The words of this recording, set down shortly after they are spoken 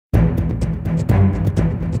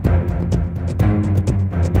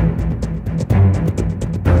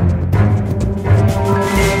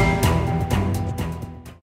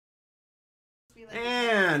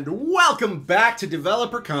welcome back to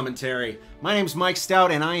Developer Commentary. My name's Mike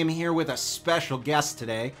Stout, and I am here with a special guest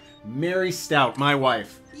today, Mary Stout, my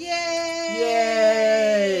wife. Yay!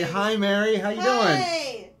 Yay! Hi, Mary. How you doing?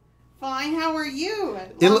 Hi! Fine, how are you?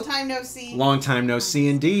 Long time no see. Long time no see,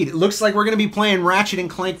 indeed. It looks like we're going to be playing Ratchet and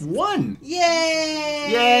Clank 1. Yay!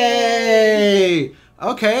 Yay!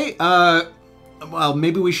 Okay, well,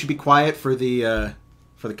 maybe we should be quiet for the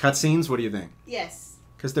cutscenes. What do you think? Yes.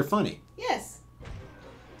 Because they're funny. Yes.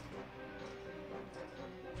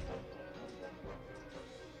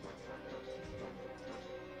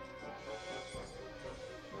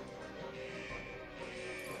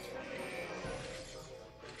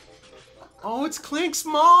 Oh, it's Clank's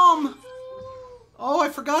mom! Oh, I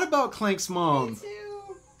forgot Clank's mom. Me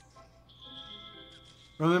too.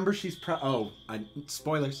 Remember, she's spoilers.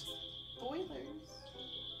 Spoilers.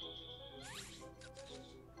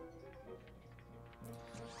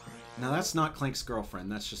 Now, that's not Clank's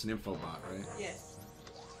girlfriend. That's just an info bot, right? Yes.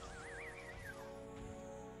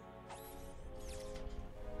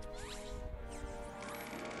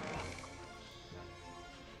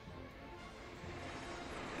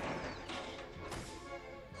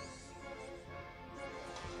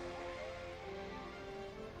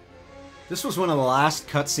 This was one of the last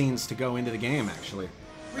cutscenes to go into the game, actually.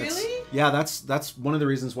 Really? That's one of the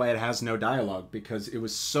reasons why it has no dialogue, because it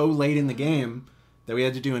was so late in the game that we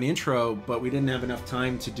had to do an intro, but we didn't have enough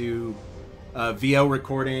time to do VO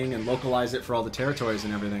recording and localize it for all the territories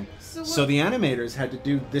and everything. So the animators had to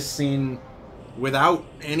do this scene without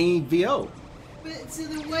any VO. But so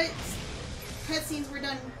then what cutscenes were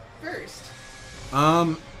done first?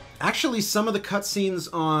 Actually, some of the cutscenes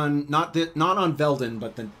on not on Velden,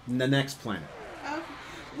 but the next planet. Okay.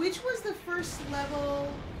 Which was the first level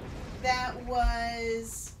that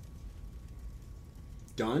was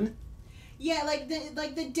done? Yeah, like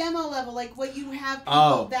the demo level, like what you have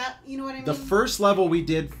people that, you know what I mean? The first level we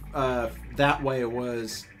did that way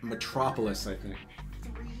was Metropolis, I think.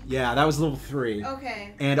 3? Yeah, that was level 3.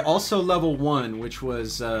 Okay. And also level 1, which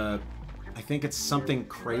was I think it's something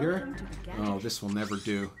crater. Oh, this will never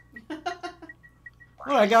do.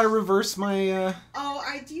 Oh, I gotta reverse my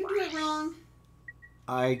do you do it wrong?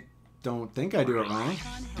 I don't think I do it wrong.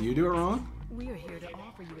 Do you do it wrong? We are here to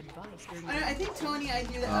offer you advice during I think Tony, I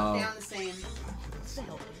do the up down the same.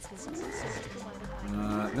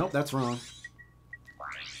 Nope, that's wrong.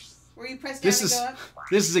 Where you press down and go up?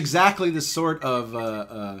 This is exactly the sort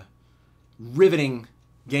of riveting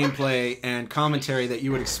gameplay and commentary that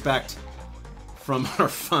you would expect from our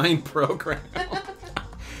fine program.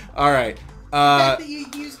 All right. The fact that you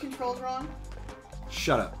use controls wrong?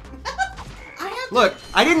 Shut up. Look,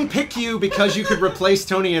 I didn't pick you because you could replace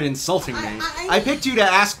Tony at insulting me. I picked you to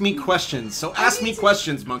ask me questions, so ask me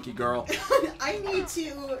questions, monkey girl. I need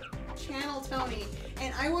to channel Tony,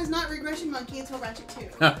 and I was not Regression Monkey until Ratchet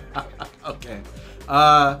 2. Okay.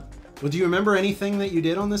 Well, do you remember anything that you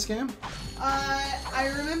did on this game?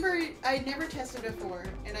 I remember I'd never tested before,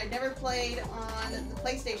 and I'd never played on the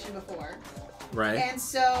PlayStation before. Right. And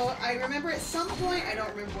so I remember at some point, I don't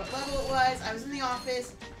remember what level it was, I was in the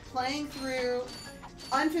office playing through,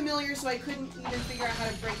 unfamiliar, so I couldn't even figure out how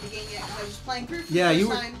to break the game yet, because I was just playing through for the first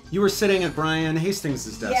time. You were sitting at Brian Hastings'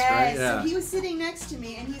 desk, right? Yeah. So he was sitting next to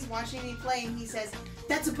me, and he's watching me play, and he says,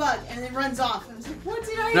 "That's a bug," and then runs off. And I was like, "What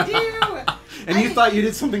did I do?" And you thought you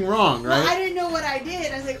did something wrong, right? Well, I didn't know what I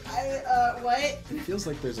did. I was like, what? It feels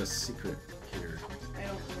like there's a secret here. I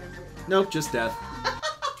don't remember. Nope, just death.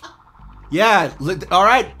 Yeah, all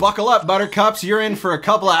right, buckle up, Buttercups. You're in for a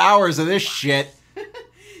couple of hours of this shit.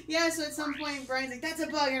 Yeah, so at some point, Brian's like, "That's a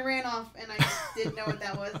bug," and ran off, and I didn't know what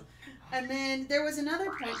that was. And then there was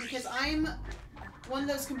another point, because I'm one of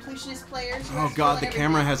those completionist players. Oh god, the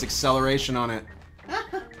camera has acceleration on it.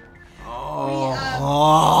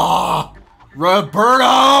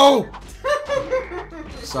 Roberto!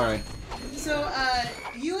 Sorry. So,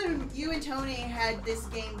 you and Tony had this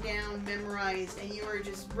game down, memorized, and you were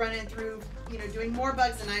just running through, doing more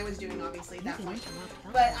bugs than I was doing, obviously, at that point.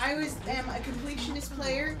 But I am a completionist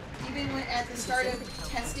player. Even when at the start of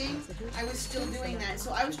testing, I was still doing that.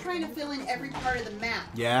 So I was trying to fill in every part of the map.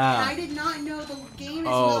 Yeah. And I did not know the game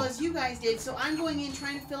as well as you guys did. So I'm going in,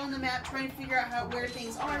 trying to fill in the map, trying to figure out where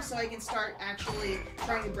things are so I can start actually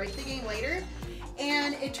trying to break the game later.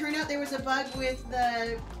 And it turned out there was a bug with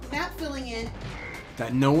the map filling in.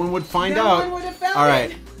 That no one would find out. No one would have found it. All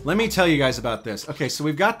right, let me tell you guys about this. Okay, so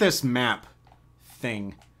we've got this map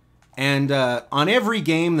thing. And on every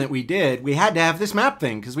game that we did, we had to have this map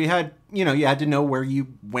thing. Because we had, you had to know where you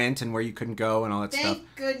went and where you couldn't go and all that stuff.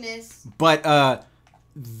 Thank goodness. But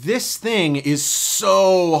this thing is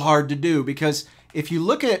so hard to do. Because if you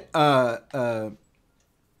look at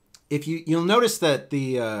if you'll notice that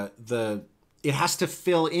it has to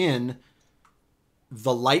fill in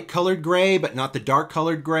the light colored gray, but not the dark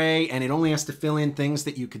colored gray, and it only has to fill in things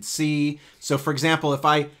that you could see. So, for example, if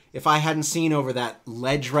I hadn't seen over that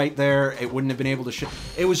ledge right there, it wouldn't have been able to show.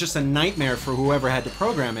 It was just a nightmare for whoever had to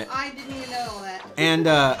program it. I didn't even know all that. And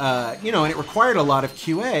you know, and it required a lot of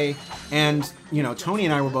QA. And you know, Tony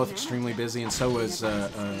and I were both extremely busy, and so was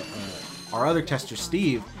our other tester,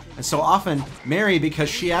 Steve. And so often, Mary, because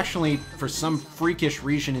she actually, for some freakish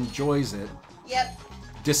reason, enjoys it. Yep.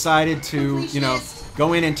 Decided to, you know,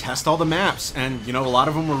 go in and test all the maps, and you know, a lot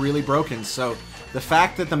of them were really broken. So the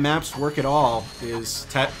fact that the maps work at all is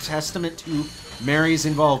testament to Mary's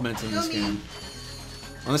involvement in this game.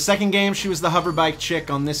 On the second game, she was the hoverbike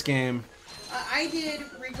chick. On this game, I did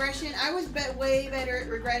regression. I was way better at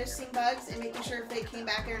regressing bugs and making sure if they came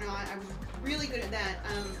back or not. I was really good at that.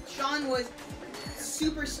 Sean was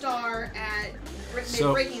superstar at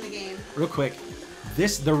breaking the game. Real quick.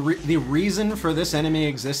 The reason for this enemy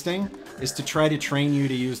existing is to try to train you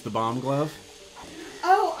to use the bomb glove.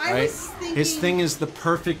 Oh, I was thinking... His thing is the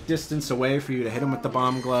perfect distance away for you to hit him with the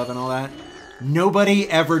bomb glove and all that. Nobody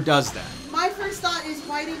ever does that. My first thought is,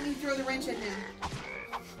 why didn't you throw the wrench at him?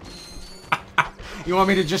 You want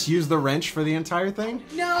me to just use the wrench for the entire thing?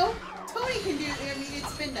 No, Tony can do it. I mean,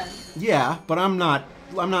 it's been done. Yeah, but I'm not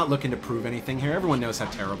looking to prove anything here. Everyone knows how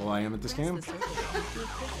terrible I am at this game.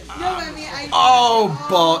 No, I mean,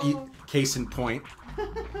 ball! Case in point.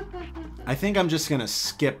 I think I'm just gonna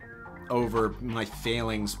skip over my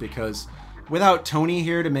failings because without Tony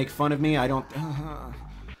here to make fun of me, I don't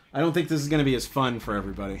think this is gonna be as fun for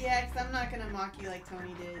everybody. Yeah, because I'm not gonna mock you like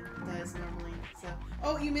Tony does normally. So,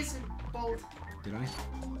 oh, you missed a bolt. Did I?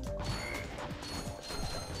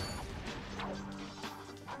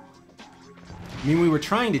 I mean, we were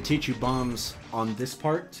trying to teach you bombs on this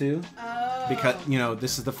part, too. Oh. Because, you know,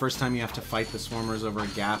 this is the first time you have to fight the swarmers over a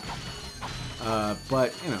gap.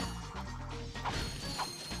 But, you know.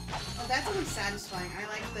 Oh, that's always satisfying. I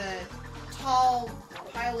like the tall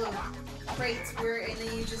pile of crates and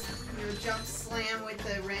then you just, jump slam with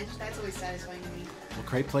the wrench. That's always satisfying to me. Well,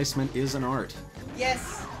 crate placement is an art.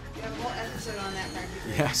 Yes. You have a whole episode on that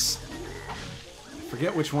practically. Yes.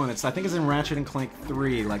 Forget which one. I think it's in Ratchet and Clank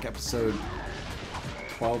 3, like episode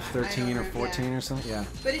 12, 13, or 14 or something. Yeah.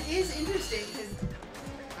 But it is interesting because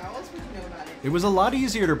how else would you know about it? It was a lot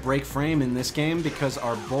easier to break frame in this game because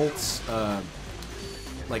our bolts,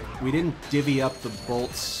 like, we didn't divvy up the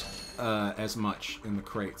bolts as much in the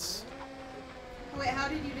crates. Wait, how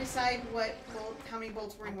did you decide how many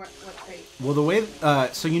bolts were in what crate? Well, the way,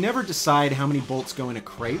 so you never decide how many bolts go in a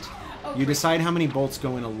crate. Oh, you decide how many bolts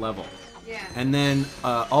go in a level. Yeah. And then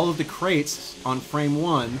all of the crates on frame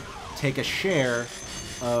 1 take a share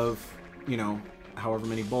of, however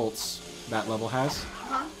many bolts that level has.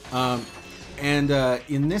 Uh-huh. And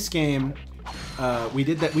in this game, we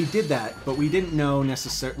did that, but we didn't know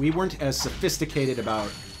necessarily. We weren't as sophisticated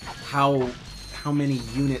about how many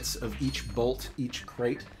units of each bolt each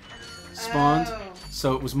crate spawned. Oh.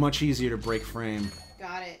 So it was much easier to break frame.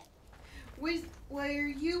 Got it. Were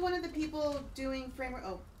you one of the people doing frame?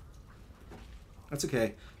 Oh. That's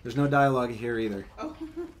okay. There's no dialogue here either. Oh.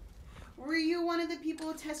 Were you one of the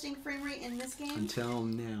people testing frame rate in this game? Until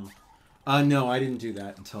now. No, I didn't do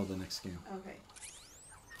that until the next game.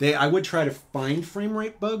 Okay. I would try to find frame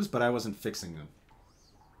rate bugs, but I wasn't fixing them.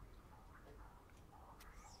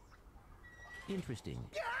 Interesting.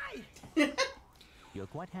 You're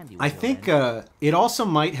quite handy with I your think wrench. it also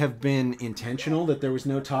might have been intentional that there was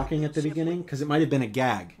no talking at the beginning, because it might have been a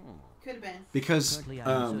gag. Could have been. Because Currently, I'm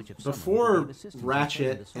in search of someone who before can assist in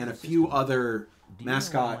Ratchet controlling and the a solar few system. other Do you know where I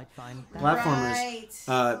mascot might find that? platformers,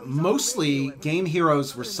 Right. mostly game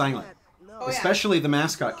heroes were silent. Oh, yeah. Especially the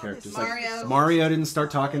mascot characters. Mario. Like Mario didn't start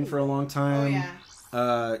talking for a long Oh, time. yeah.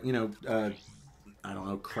 I don't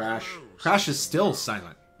know, Crash. Crash is still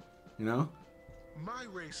silent. My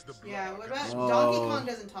race, the Yeah, what about Oh. Donkey Kong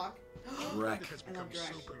doesn't talk? Wreck. I love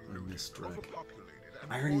Drek. I missed Drek.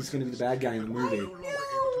 I heard he's going to be the bad guy in the movie. I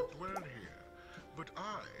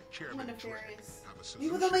want Nefarious.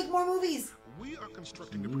 Maybe they'll make more movies. We are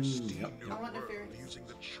constructing a pristine yep. new I want world Nefarious. using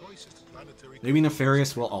the choicest planetary. Maybe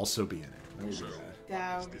Nefarious will also be in it. That would be bad.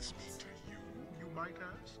 Down. This mean to you might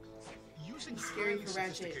ask? Using Scary highly for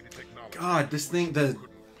Ratchet. sophisticated technology, God, this thing, the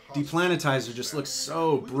deplanetizer just looks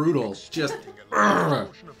so brutal. Just.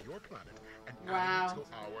 portion of your planet and add Wow. it to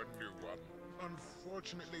our new one.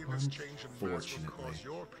 Unfortunately, this change in mass will cause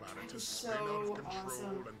your planet to is spin out of so control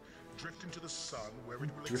awesome. and drift into the sun, where it will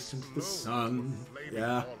Drift into the explode sun. with a flaming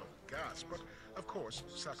Yeah. ball of gas. But of course,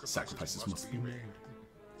 Sacrifices must be made.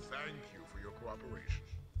 Thank you for your cooperation.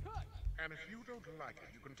 And if you don't like it,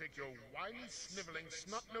 you can take your whiny, sniveling,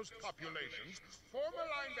 snot-nosed populations, form a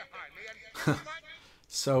line behind me, and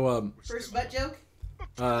So, First butt joke?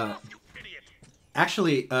 you idiot!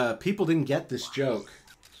 actually, people didn't get this joke.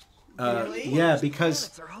 Really? Yeah,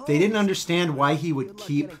 because they didn't understand why he would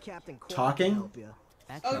keep talking.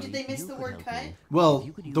 Oh, did they miss the word cut? Well,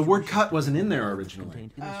 the word cut wasn't in there originally.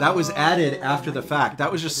 That was added after the fact.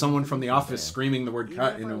 That was just someone from the office screaming the word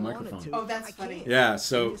cut into a microphone. Oh, that's funny. Yeah,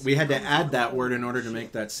 so we had to add that word in order to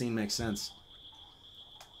make that scene make sense.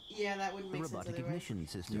 Yeah, that wouldn't make sense Robotic otherwise. ignition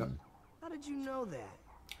system. Yep. How did you know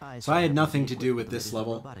that? So I had nothing to do with this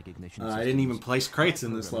level. I didn't even place crates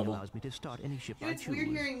in this level. Allows me to start any ship You know, I it's weird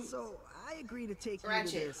choose. hearing So I agree to take you to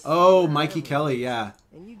Ratchet. this. Oh, Mikey Kelly, yeah.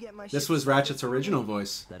 And you get my This ship was started Ratchet's for me. original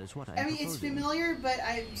voice. That is what I I am mean, it's proposing. familiar, but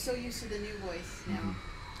I'm so used to the new voice now.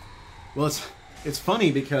 Well, it's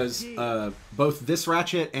funny because both this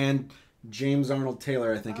Ratchet and James Arnold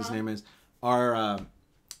Taylor, I think his name is, are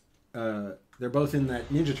they're both in that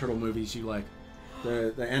Ninja Turtle movies you like,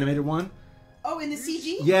 the animated one. Oh, in the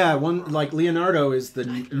CG? Yeah, one like Leonardo is the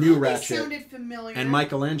new They Ratchet, sounded familiar. and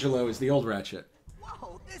Michelangelo is the old Ratchet.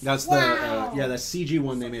 Whoa, this That's Wow. the CG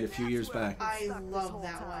one they made a few years back. I love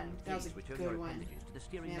that one. That was a Return good your one. appendages to the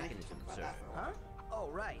steering Man, I could mechanism, talk about sir. that for a while. Huh? Oh,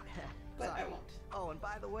 right. But Sorry. I won't. Oh, and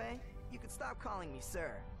by the way, you can stop calling me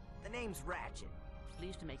sir. The name's Ratchet.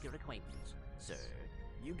 Pleased to make your acquaintance, sir.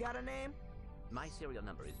 You got a name? My serial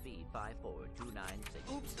number is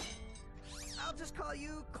V54296. Oops. I'll just call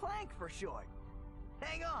you Clank for short.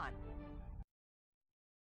 Hang on.